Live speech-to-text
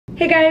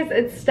Hey guys,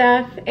 it's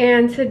Steph,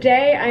 and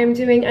today I am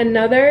doing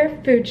another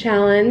food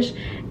challenge,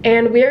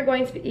 and we are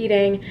going to be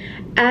eating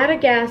at a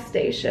gas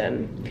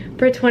station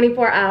for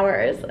 24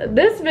 hours.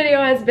 This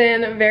video has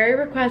been very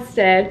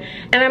requested,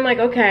 and I'm like,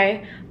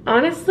 okay,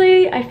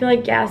 honestly, I feel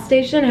like gas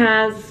station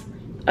has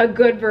a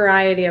good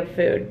variety of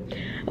food.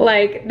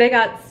 Like, they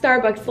got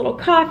Starbucks little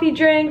coffee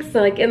drinks,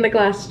 like in the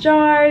glass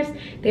jars.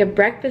 They have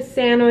breakfast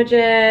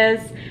sandwiches,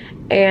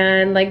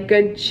 and like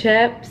good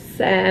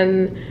chips,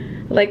 and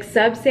like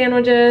sub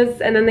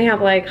sandwiches, and then they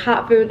have like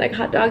hot food, like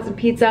hot dogs and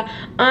pizza.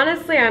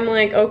 Honestly, I'm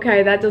like,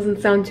 okay, that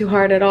doesn't sound too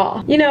hard at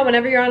all. You know,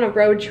 whenever you're on a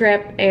road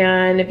trip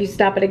and if you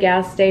stop at a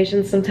gas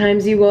station,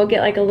 sometimes you will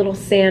get like a little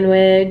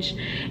sandwich,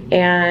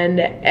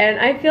 and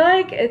I feel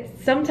like it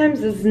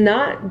sometimes is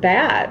not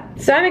bad.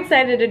 So I'm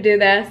excited to do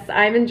this.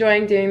 I'm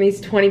enjoying doing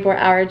these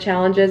 24-hour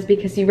challenges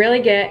because you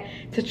really get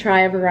to try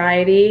a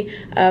variety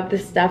of the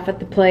stuff at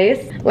the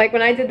place. Like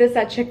when I did this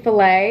at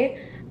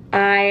Chick-fil-A,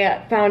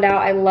 I found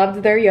out I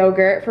loved their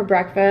yogurt for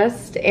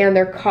breakfast, and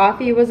their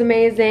coffee was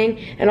amazing,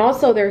 and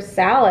also their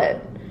salad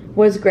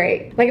was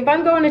great. Like if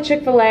I'm going to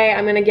Chick-fil-A,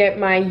 I'm gonna get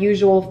my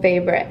usual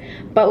favorite,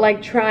 but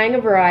like trying a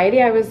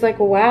variety, I was like,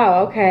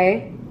 wow,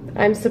 okay,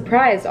 I'm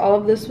surprised. All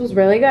of this was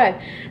really good.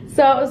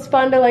 So it was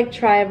fun to like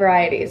try a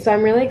variety. So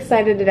I'm really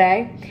excited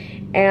today,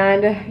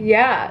 and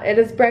yeah, it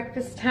is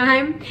breakfast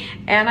time,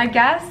 and I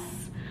guess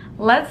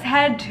let's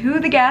head to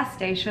the gas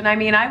station. I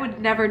mean, I would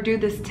never do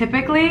this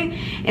typically.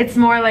 It's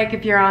more like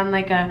if you're on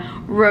like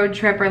a road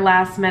trip or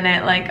last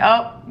minute, like,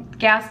 oh,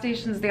 gas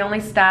station's the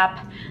only stop.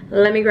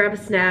 Let me grab a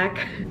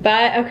snack.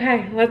 But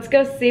okay, let's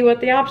go see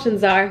what the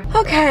options are.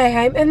 Okay,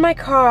 I'm in my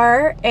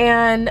car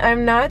and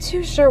I'm not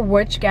too sure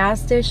which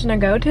gas station to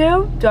go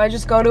to. Do I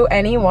just go to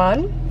any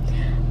one?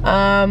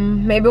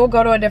 Maybe we'll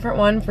go to a different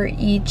one for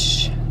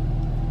each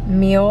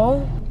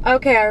meal.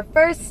 Okay, our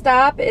first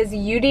stop is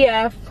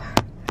UDF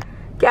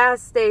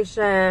gas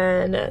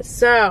station.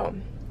 So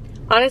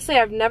honestly,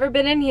 I've never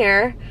been in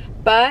here,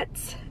 but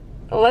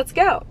let's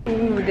go.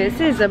 Ooh, this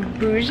is a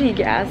bougie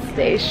gas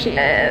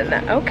station.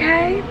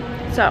 Okay,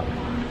 so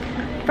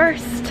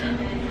first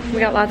we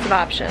got lots of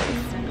options.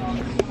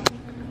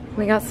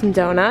 We got some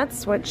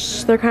donuts,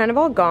 which they're kind of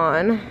all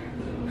gone.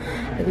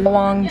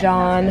 Long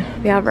John.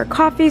 We have our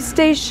coffee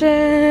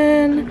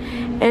station,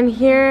 and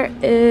here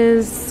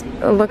is,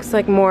 it looks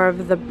like more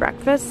of the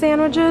breakfast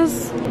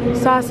sandwiches.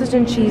 Sausage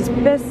and cheese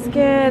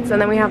biscuits,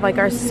 and then we have like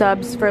our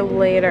subs for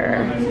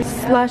later.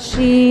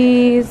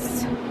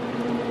 Slushies,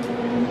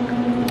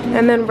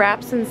 and then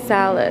wraps and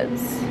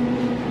salads.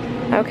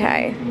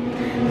 Okay,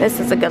 this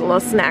is a good little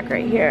snack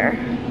right here.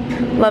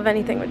 Love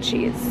anything with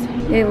cheese.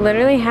 They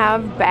literally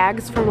have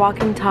bags for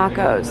walking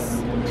tacos.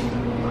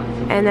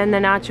 And then the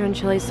nacho and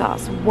chili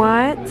sauce.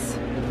 What?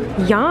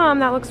 Yum,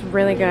 that looks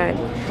really good.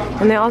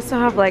 And they also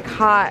have like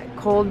hot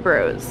cold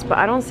brews, but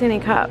I don't see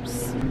any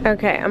cups.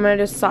 Okay, I'm gonna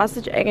do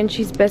sausage, egg, and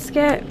cheese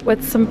biscuit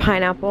with some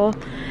pineapple.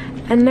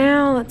 And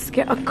now let's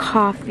get a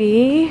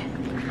coffee.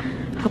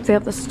 Hope they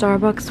have the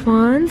Starbucks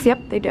ones.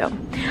 Yep, they do.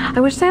 I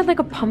wish they had like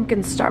a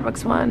pumpkin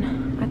Starbucks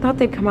one. I thought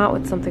they'd come out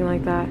with something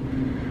like that.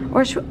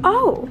 Or should we,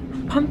 oh,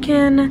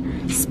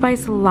 pumpkin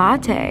spice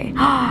latte.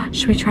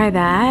 Should we try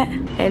that?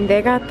 And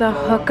they got the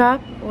hookup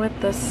with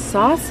the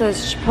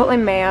sausage, chipotle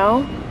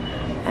mayo,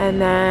 and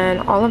then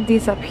all of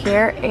these up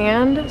here,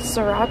 and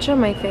sriracha,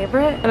 my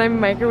favorite. And I'm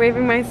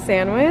microwaving my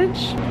sandwich.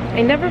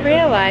 I never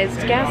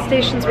realized gas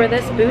stations were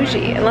this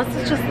bougie, unless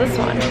it's just this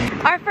one.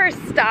 Our first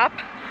stop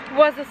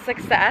was a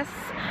success,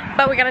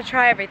 but we gotta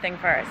try everything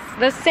first.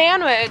 The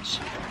sandwich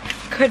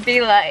could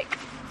be like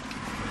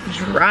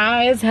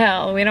dry as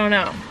hell, we don't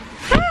know.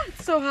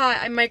 So hot.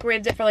 I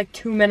microwaved it for like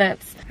 2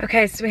 minutes.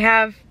 Okay, so we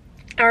have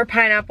our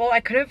pineapple. I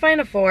couldn't find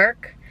a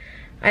fork.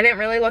 I didn't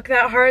really look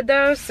that hard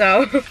though,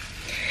 so.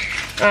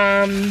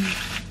 And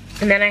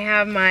then I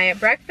have my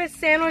breakfast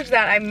sandwich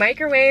that I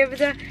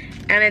microwaved,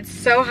 and it's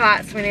so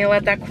hot, so we need to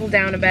let that cool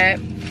down a bit.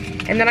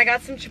 And then I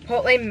got some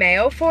chipotle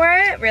mayo for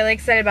it. Really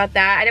excited about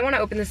that. I didn't want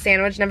to open the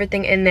sandwich and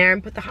everything in there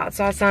and put the hot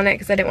sauce on it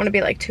because I didn't want to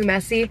be like too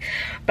messy.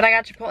 But I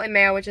got chipotle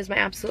mayo, which is my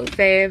absolute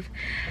fave.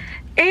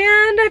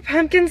 And a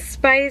pumpkin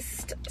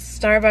spiced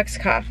Starbucks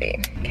coffee.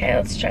 Okay,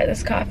 let's try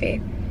this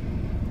coffee.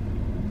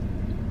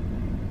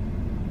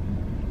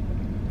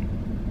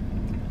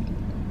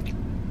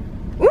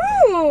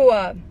 Ooh!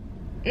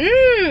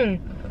 Mmm!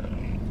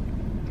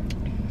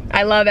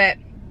 I love it.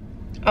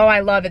 Oh, I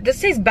love it. This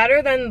tastes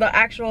better than the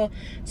actual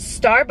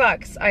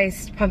Starbucks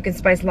iced pumpkin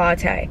spice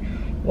latte.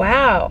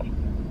 Wow.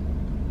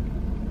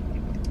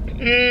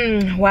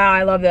 Mmm, wow,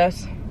 I love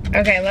this.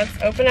 Okay, let's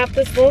open up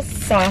this little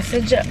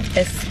sausage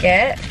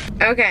biscuit.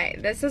 Okay,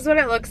 this is what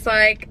it looks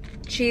like.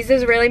 Cheese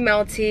is really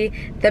melty.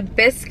 The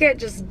biscuit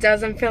just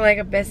doesn't feel like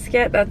a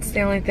biscuit. That's the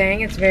only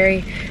thing. It's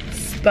very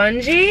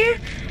spongy,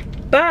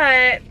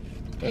 but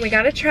we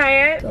gotta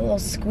try it. A little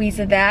squeeze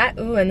of that.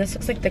 Ooh, and this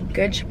looks like the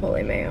good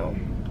chipotle mayo.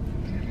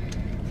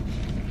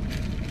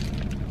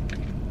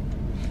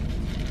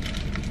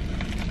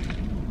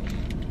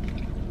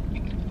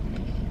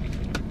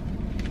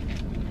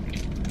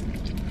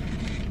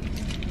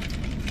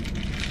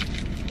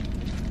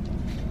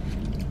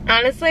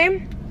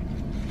 Honestly,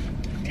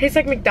 tastes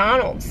like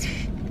McDonald's,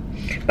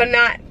 but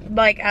not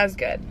like as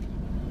good.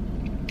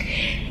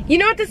 You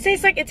know what this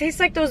tastes like? It tastes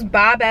like those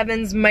Bob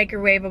Evans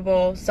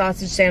microwavable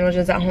sausage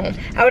sandwiches at home.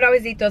 I would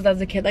always eat those as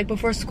a kid. Like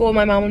before school,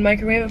 my mom would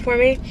microwave it for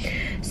me.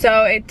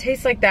 So it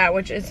tastes like that,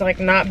 which is like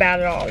not bad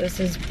at all. This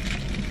is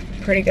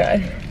pretty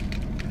good.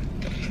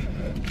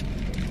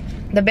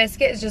 The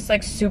biscuit is just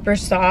like super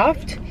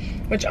soft,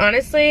 which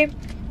honestly,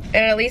 it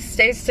at least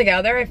stays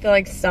together. I feel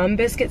like some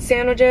biscuit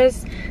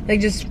sandwiches, they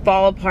just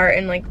fall apart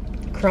and like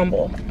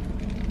crumble.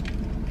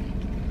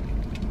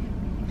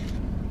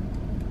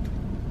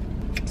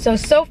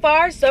 So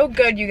far, so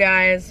good, you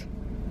guys.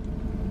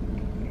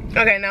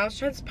 Okay, now let's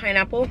try this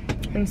pineapple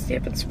and see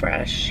if it's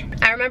fresh.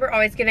 I remember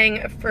always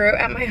getting fruit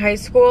at my high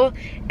school,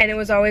 and it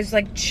was always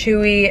like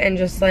chewy and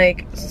just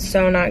like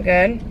so not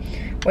good,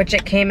 which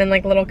it came in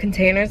like little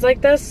containers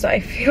like this, so I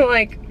feel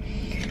like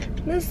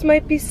this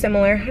might be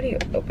similar. How do you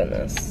open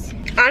this?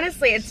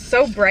 Honestly, it's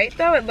so bright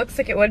though, it looks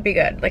like it would be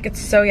good. Like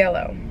it's so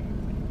yellow.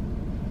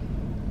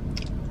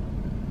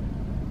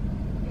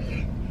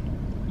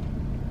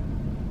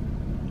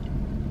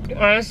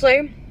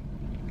 Honestly,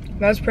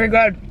 that's pretty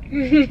good.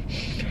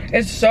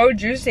 It's so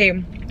juicy.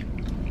 And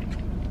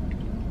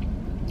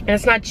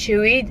it's not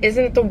chewy.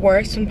 Isn't it the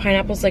worst when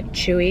pineapple's like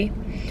chewy?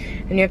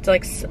 And you have to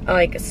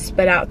like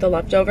spit out the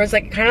leftovers.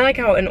 Like kind of like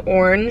how an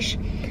orange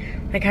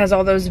like has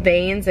all those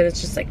veins and it's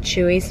just like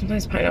chewy.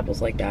 Sometimes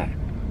pineapple's like that.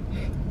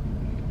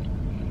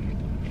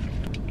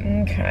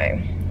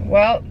 Okay.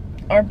 Well,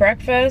 our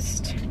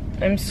breakfast,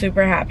 I'm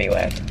super happy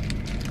with.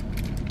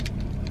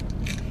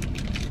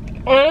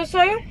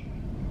 Honestly,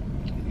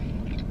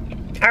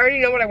 I already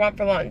know what I want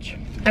for lunch.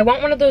 I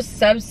want one of those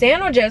sub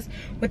sandwiches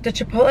with the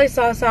chipotle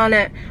sauce on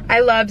it. I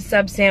love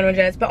sub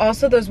sandwiches, but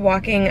also those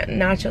walking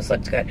nachos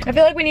looked good. I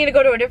feel like we need to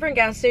go to a different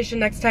gas station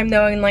next time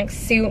though and like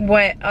see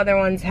what other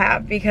ones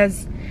have,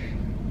 because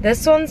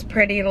this one's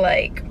pretty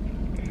like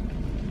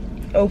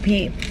OP.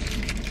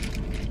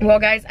 Well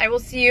guys, I will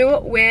see you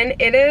when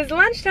it is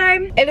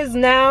lunchtime. It is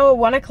now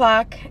 1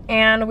 o'clock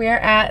and we are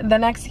at the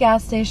next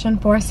gas station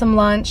for some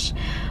lunch.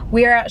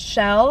 We are at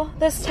Shell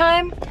this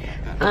time.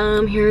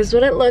 Here's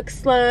what it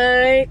looks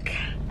like.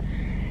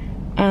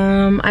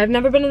 I've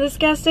never been to this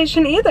gas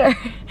station either.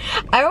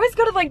 I always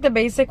go to like the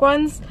basic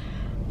ones,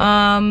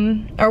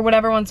 or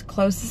whatever one's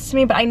closest to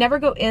me, but I never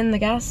go in the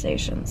gas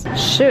stations.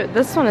 Shoot,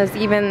 this one is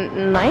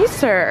even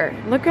nicer.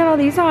 Look at all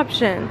these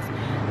options.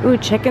 Ooh,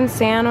 chicken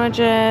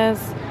sandwiches,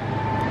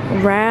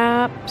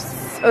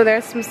 wraps. Oh,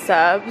 there's some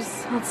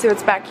subs. Let's see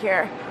what's back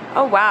here.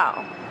 Oh,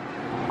 wow.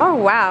 Oh,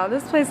 wow,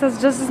 this place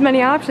has just as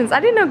many options. I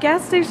didn't know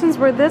gas stations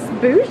were this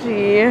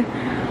bougie.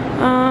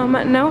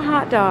 No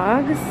hot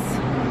dogs.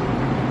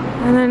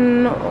 And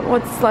then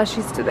what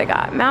slushies do they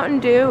got? Mountain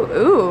Dew.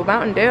 Ooh,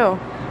 Mountain Dew.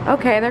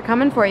 Okay, they're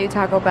coming for you,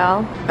 Taco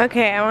Bell.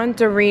 Okay, I want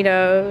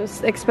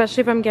Doritos,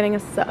 especially if I'm getting a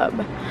sub.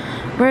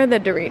 Where are the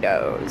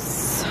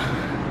Doritos?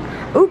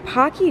 Ooh,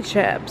 Pocky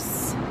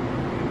chips.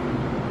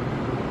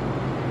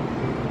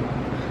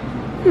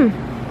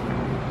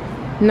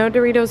 No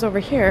Doritos over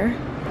here.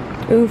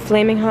 Ooh,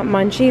 Flaming Hot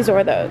Munchies,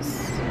 or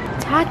those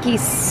Taki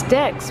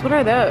sticks. What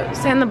are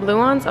those? And the blue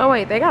ones? Oh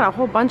wait, they got a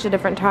whole bunch of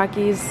different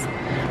Takis.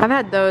 I've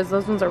had those.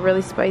 Those ones are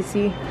really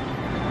spicy.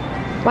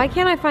 Why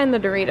can't I find the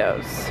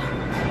Doritos?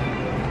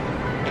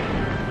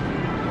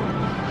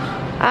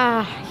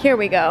 Ah, here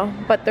we go.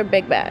 But they're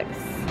big bags.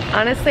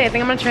 Honestly, I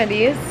think I'm gonna try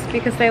these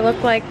because they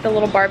look like the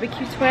little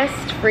barbecue twist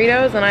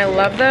Fritos, and I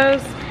love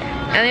those.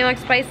 And they look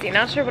spicy.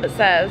 Not sure what it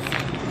says.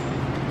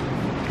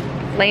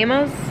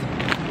 Flamas?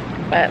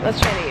 But let's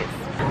try these.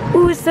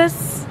 Ooh, is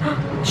this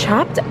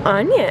chopped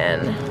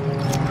onion?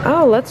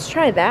 Oh, let's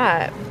try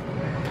that.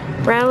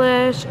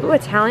 Relish. Ooh,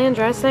 Italian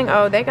dressing.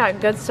 Oh, they got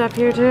good stuff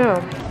here too.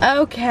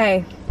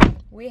 Okay,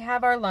 we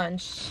have our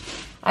lunch.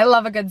 I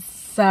love a good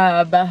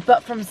sub,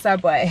 but from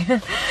Subway.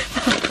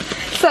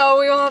 So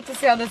we will have to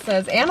see how this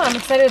is. And I'm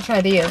excited to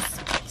try these.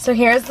 So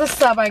here's the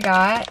sub I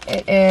got.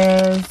 It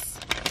is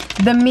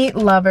the Meat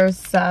Lovers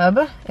sub.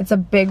 It's a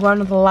big one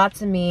with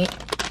lots of meat.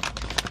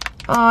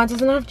 Oh, it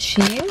doesn't have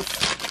cheese?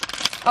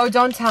 Oh,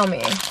 don't tell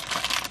me.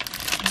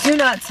 Do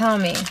not tell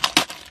me.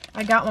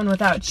 I got one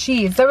without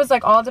cheese. There was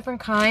like all different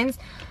kinds.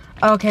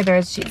 Okay,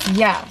 there's cheese.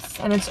 Yes,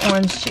 and it's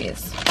orange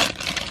cheese.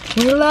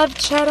 We love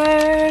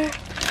cheddar,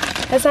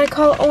 as I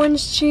call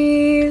orange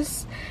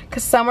cheese.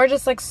 Because some were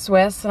just like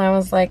Swiss, and I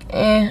was like,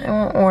 I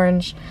want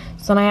orange.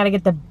 So then I had to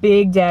get the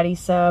Big Daddy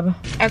sub.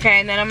 Okay,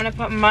 and then I'm gonna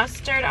put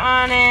mustard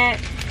on it,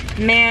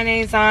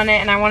 mayonnaise on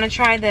it, and I wanna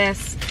try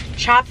this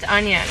chopped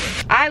onion.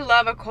 I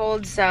love a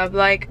cold sub.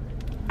 Like,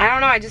 I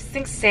don't know, I just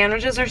think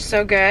sandwiches are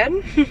so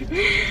good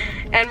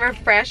and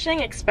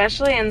refreshing,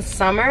 especially in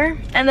summer.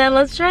 And then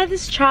let's try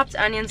this chopped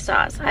onion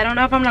sauce. I don't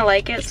know if I'm gonna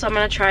like it, so I'm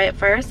gonna try it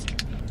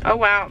first. Oh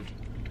wow,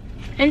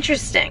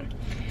 interesting.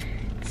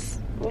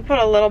 We'll put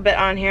a little bit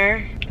on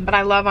here, but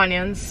I love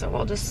onions, so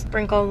we'll just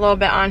sprinkle a little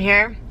bit on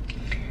here.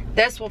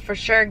 This will for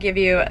sure give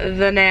you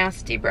the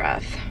nasty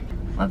breath.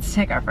 Let's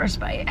take our first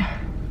bite.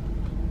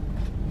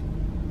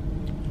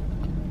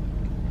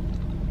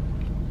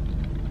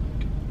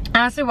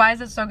 Honestly, why is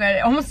it so good?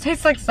 It almost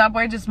tastes like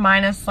Subway, just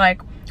minus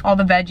like all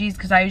the veggies,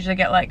 because I usually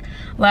get like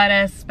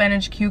lettuce,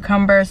 spinach,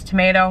 cucumbers,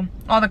 tomato,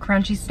 all the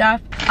crunchy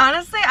stuff.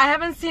 Honestly, I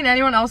haven't seen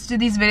anyone else do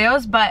these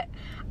videos, but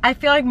I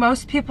feel like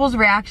most people's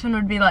reaction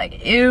would be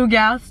like, ew,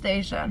 gas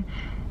station.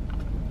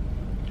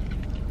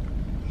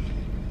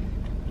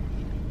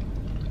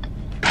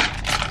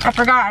 I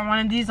forgot I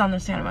wanted these on the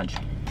sandwich.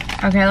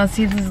 Okay, let's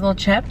see these little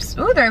chips.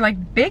 Ooh, they're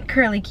like big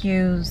curly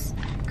Q's.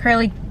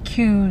 Curly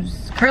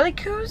Q's. Curly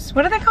Q's?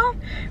 What are they called?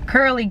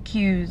 Curly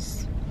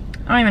Q's.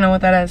 I don't even know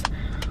what that is.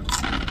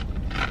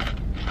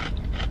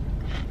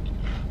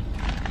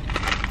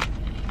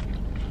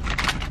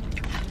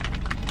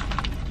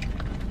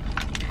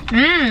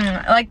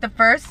 Mmm, like the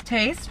first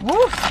taste,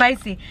 woo,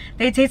 spicy.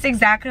 They taste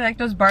exactly like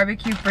those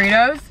barbecue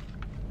Fritos.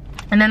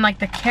 And then like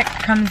the kick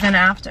comes in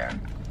after.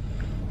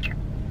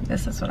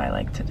 This is what I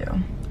like to do.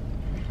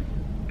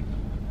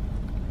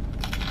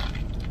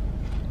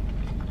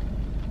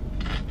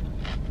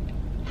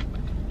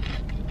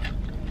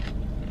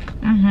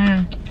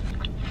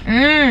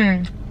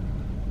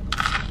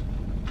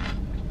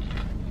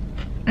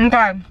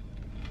 Okay.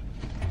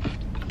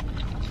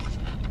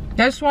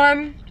 This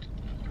one,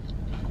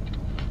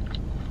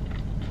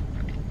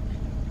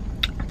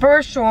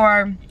 for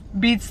sure,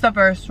 beats the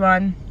first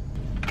one.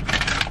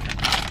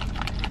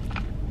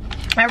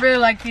 I really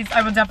like these.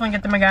 I would definitely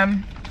get them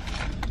again.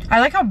 I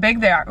like how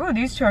big they are. Ooh,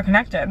 these two are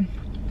connected.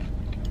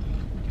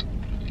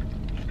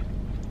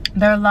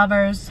 They're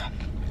lovers.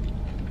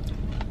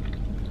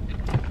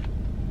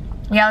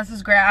 Yeah, this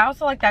is great. I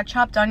also like that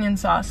chopped onion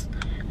sauce.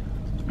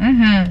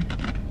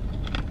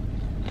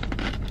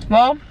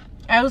 Well,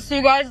 I will see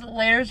you guys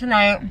later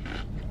tonight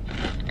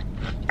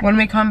when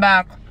we come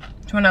back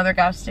to another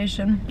gas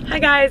station. Hi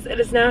guys, it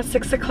is now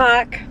 6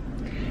 o'clock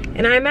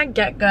and I'm at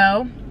Get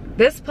Go.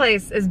 This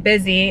place is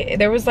busy.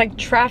 There was like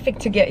traffic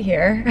to get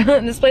here.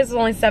 This place is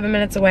only 7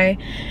 minutes away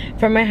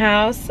from my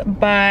house,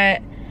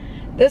 but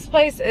this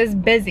place is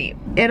busy.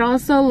 It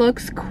also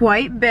looks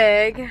quite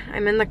big.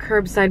 I'm in the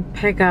curbside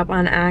pickup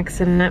on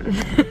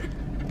accident.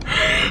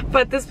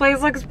 But this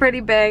place looks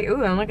pretty big.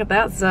 Ooh, and look at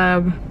that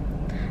sub.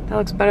 That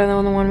looks better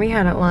than the one we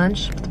had at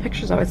lunch. The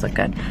pictures always look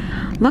good.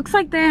 Looks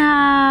like they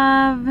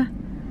have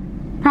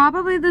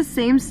probably the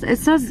same, it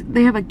says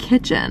they have a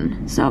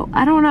kitchen. So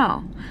I don't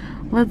know.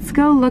 Let's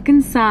go look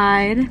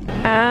inside.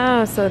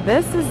 Oh, so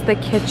this is the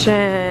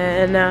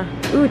kitchen.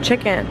 Ooh,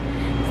 chicken.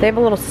 So they have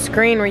a little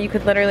screen where you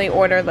could literally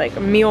order like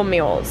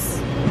meals.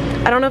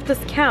 I don't know if this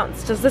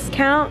counts. Does this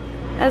count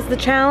as the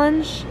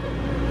challenge?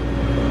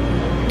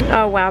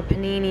 Oh wow,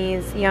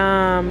 paninis,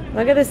 yum.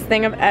 Look at this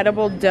thing of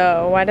edible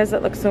dough. Why does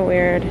it look so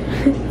weird?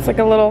 It's like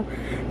a little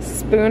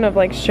spoon of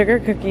like sugar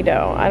cookie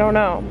dough. I don't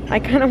know. I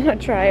kind of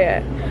want to try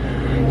it.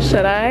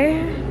 Should I?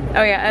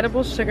 Oh yeah,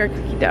 edible sugar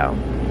cookie dough.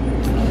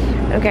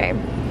 Okay,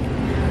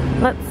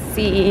 let's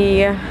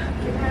see.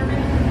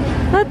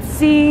 Let's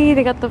see,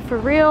 they got the For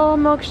Real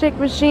milkshake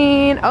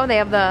machine. Oh, they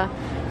have the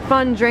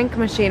fun drink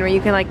machine where you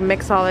can like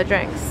mix all the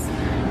drinks.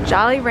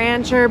 Jolly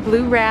Rancher,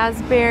 blue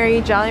raspberry,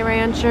 Jolly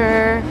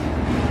Rancher.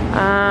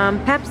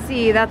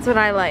 Pepsi, that's what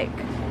I like.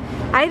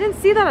 I didn't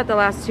see that at the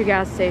last two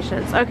gas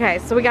stations. Okay,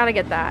 so we gotta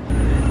get that.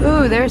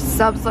 Ooh, their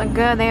subs look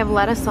good. They have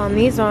lettuce on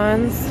these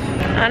ones.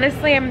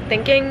 Honestly, I'm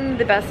thinking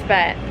the best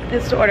bet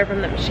is to order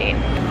from the machine.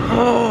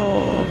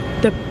 Oh,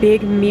 the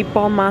big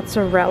meatball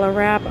mozzarella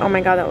wrap. Oh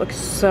my god, that looks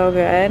so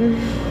good.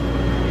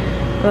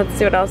 Let's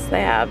see what else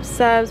they have.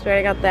 Subs, we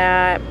already got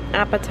that.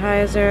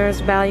 Appetizers,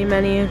 value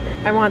menu.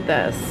 I want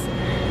this.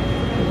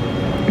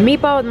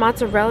 Meatball with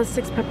mozzarella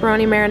sticks,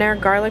 pepperoni, marinara,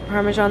 garlic,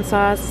 parmesan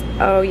sauce.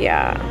 Oh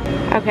yeah.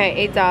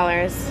 Okay,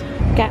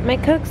 $8. Got my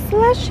Coke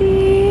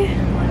slushie.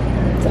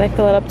 Did I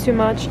fill it up too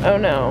much? Oh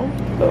no.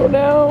 Oh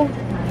no.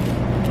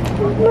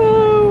 Oh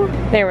no.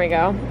 There we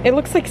go. It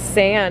looks like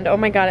sand. Oh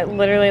my god, it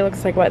literally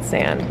looks like wet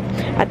sand.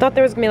 I thought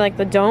there was gonna be like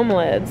the dome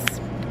lids.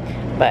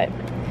 But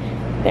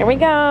there we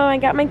go. I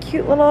got my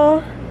cute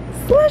little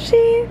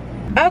slushie.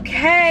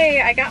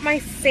 Okay, I got my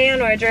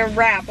sandwich or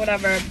wrap,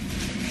 whatever.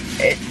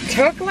 It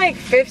took like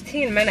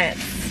 15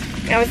 minutes.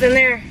 I was in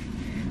there.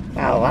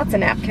 Wow, lots of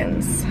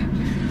napkins.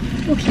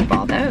 We'll keep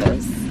all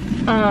those.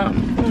 I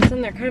was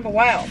in there kind of a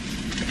while.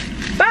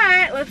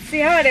 But let's see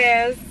how it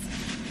is.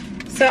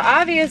 So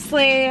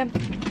obviously,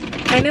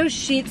 I know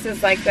Sheetz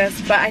is like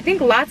this, but I think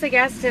lots of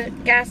gas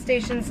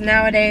stations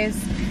nowadays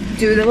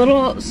do the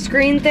little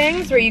screen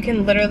things where you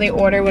can literally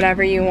order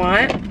whatever you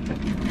want.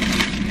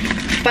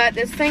 But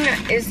this thing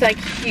is like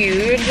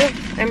huge.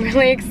 I'm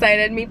really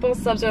excited. Meatball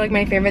subs are like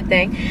my favorite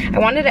thing. I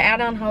wanted to add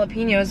on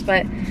jalapenos,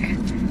 but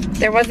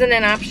there wasn't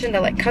an option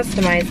to like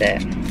customize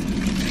it.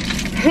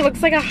 It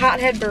looks like a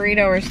hothead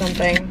burrito or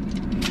something.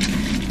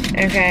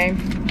 Okay.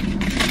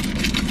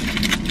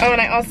 Oh,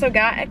 and I also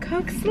got a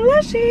Coke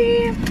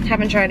slushie.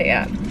 Haven't tried it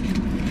yet.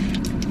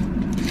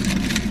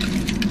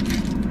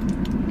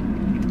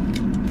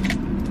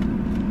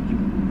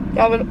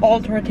 That was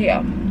all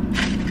tortilla.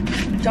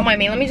 Don't mind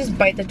me, let me just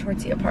bite the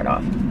tortilla part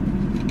off.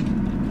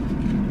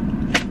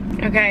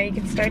 Okay, you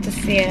can start to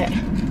see it.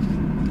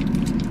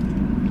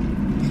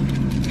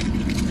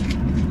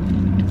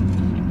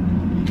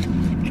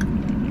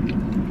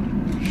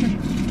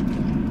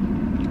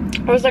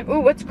 I was like, ooh,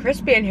 what's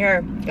crispy in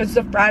here? It's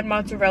the fried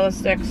mozzarella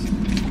sticks.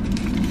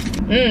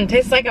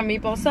 Tastes like a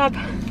meatball sub.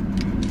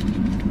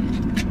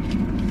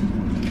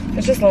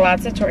 There's just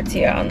lots of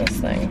tortilla on this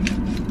thing.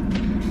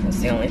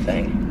 That's the only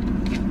thing.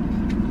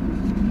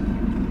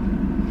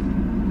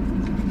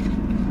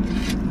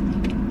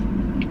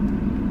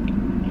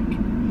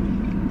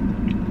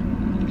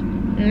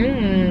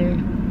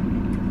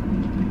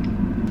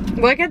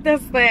 Look at this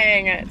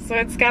thing. So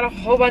it's got a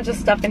whole bunch of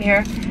stuff in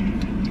here.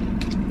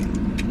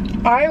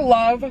 I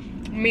love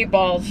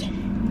meatballs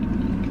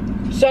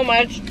so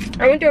much.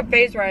 I went through a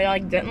phase where I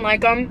like didn't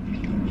like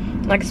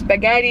them. Like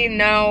spaghetti,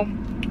 no.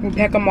 We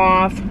pick them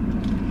off.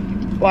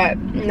 But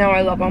no,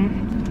 I love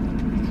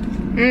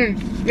them.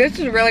 This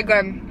is really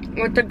good.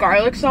 With the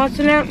garlic sauce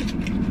in it.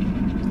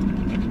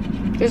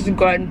 This is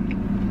good.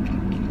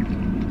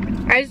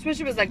 I just wish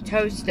it was like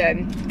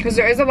toasted. Because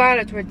there is a lot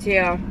of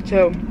tortilla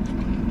too.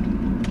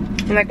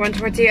 And like when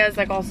tortilla is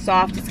like all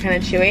soft, it's kind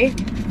of chewy.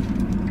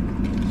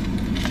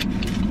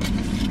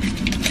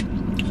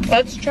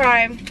 Let's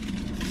try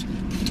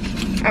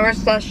our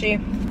slushie.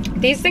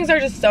 These things are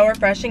just so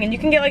refreshing, and you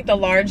can get like the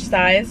large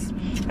size,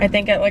 I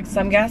think at like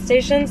some gas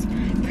stations,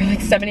 for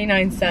like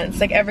 79 cents.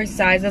 Like every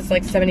size is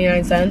like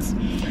 79 cents.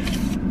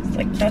 It's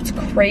like, that's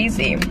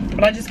crazy.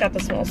 But I just got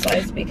the small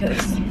size because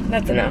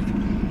that's enough.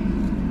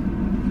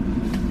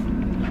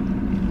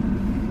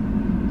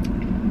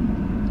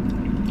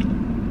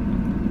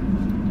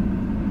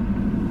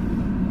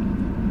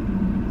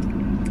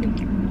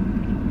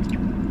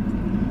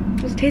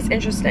 This tastes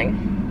interesting.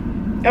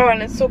 Oh,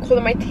 and it's so cold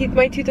in my teeth.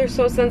 My teeth are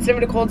so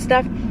sensitive to cold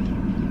stuff.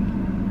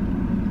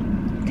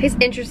 Tastes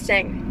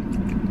interesting.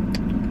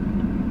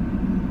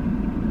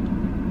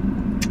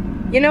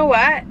 You know what?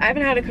 I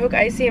haven't had a Coke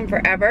Icy in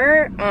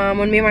forever.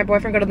 When me and my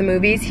boyfriend go to the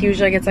movies, he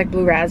usually gets like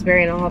blue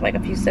raspberry, and I'll have like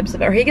a few sips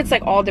of it. Or he gets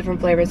like all different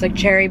flavors, like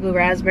cherry, blue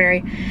raspberry,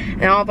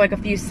 and I'll have like a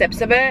few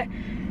sips of it.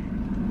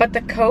 But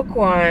the Coke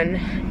one,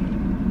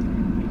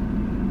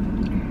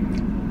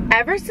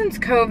 ever since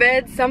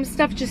COVID, some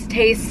stuff just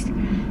tastes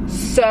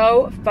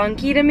so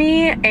funky to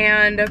me.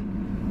 And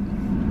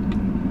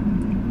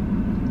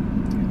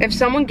if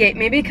someone gave,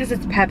 maybe because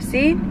it's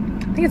Pepsi,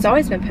 I think it's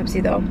always been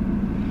Pepsi though,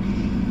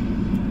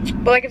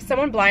 but like if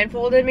someone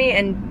blindfolded me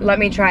and let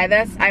me try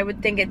this, I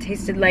would think it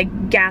tasted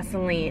like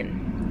gasoline.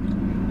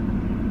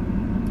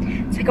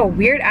 It's like a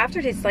weird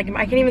aftertaste. Like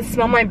I can even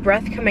smell my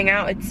breath coming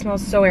out. It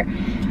smells so weird.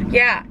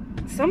 Yeah,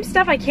 some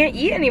stuff I can't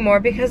eat anymore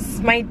because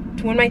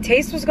when my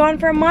taste was gone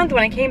for a month,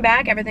 when I came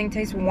back, everything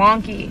tastes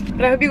wonky.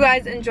 But I hope you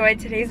guys enjoyed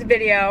today's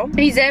video. If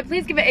you did,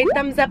 please give it a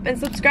thumbs up and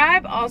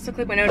subscribe. Also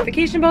click my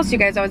notification bell so you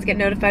guys always get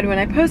notified when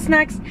I post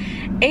next.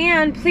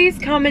 And please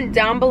comment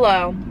down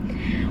below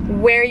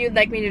where you'd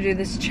like me to do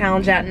this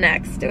challenge at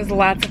next. It was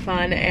lots of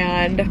fun,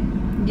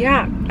 and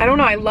yeah, I don't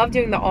know, I love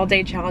doing the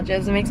all-day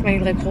challenges. It makes my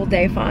like whole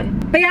day fun.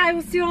 But yeah, I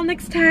will see you all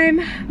next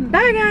time.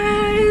 Bye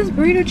guys.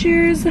 Burrito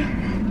cheers.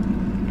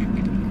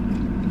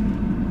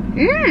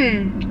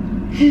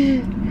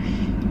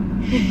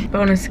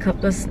 Bonus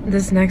clip,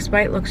 this next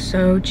bite looks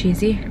so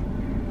cheesy.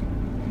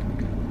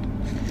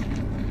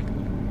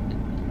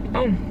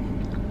 Oh.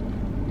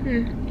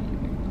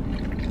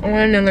 I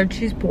want another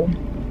cheese pull.